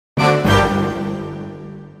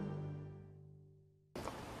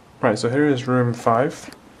Right, so here is room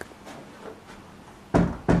 5.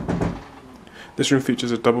 This room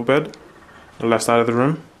features a double bed on the left side of the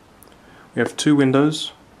room. We have 2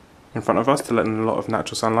 windows in front of us to let in a lot of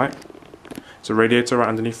natural sunlight. There's a radiator right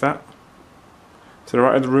underneath that. To the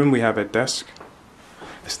right of the room we have a desk,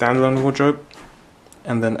 a standalone wardrobe,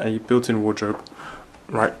 and then a built-in wardrobe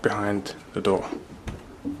right behind the door.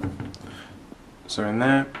 So in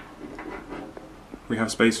there we have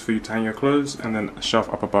space for you to hang your clothes, and then a shelf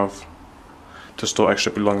up above to store extra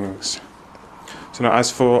belongings. So now as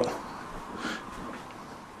for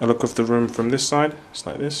a look of the room from this side, it's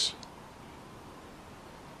like this.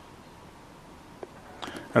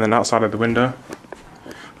 And then outside of the window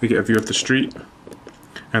we get a view of the street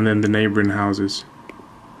and then the neighbouring houses.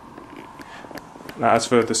 Now as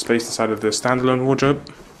for the space inside of the standalone wardrobe,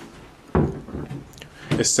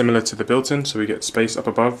 it's similar to the built-in, so we get space up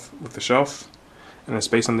above with the shelf and a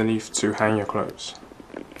space underneath to hang your clothes.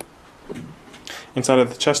 Inside of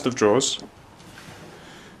the chest of drawers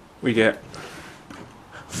we get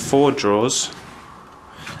 4 drawers,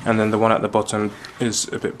 and then the one at the bottom is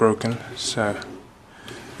a bit broken, so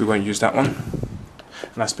we won't use that one.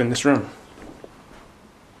 And that's been this room.